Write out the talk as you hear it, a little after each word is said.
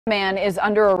A man is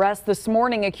under arrest this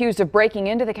morning accused of breaking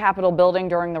into the Capitol building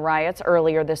during the riots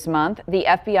earlier this month. The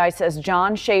FBI says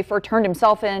John Schaefer turned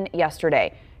himself in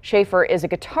yesterday. Schaefer is a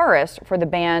guitarist for the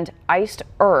band Iced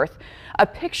Earth. A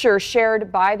picture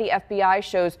shared by the FBI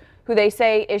shows who they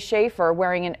say is Schaefer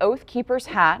wearing an Oath Keeper's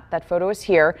hat. That photo is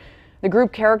here. The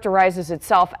group characterizes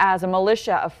itself as a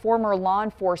militia of former law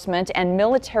enforcement and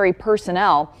military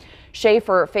personnel.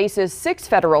 Schaefer faces 6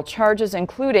 federal charges,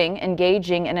 including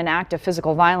engaging in an act of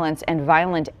physical violence and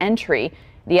violent entry.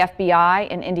 The FBI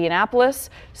in Indianapolis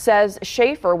says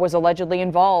Schaefer was allegedly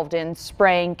involved in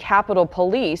spraying Capitol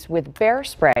Police with bear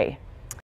spray.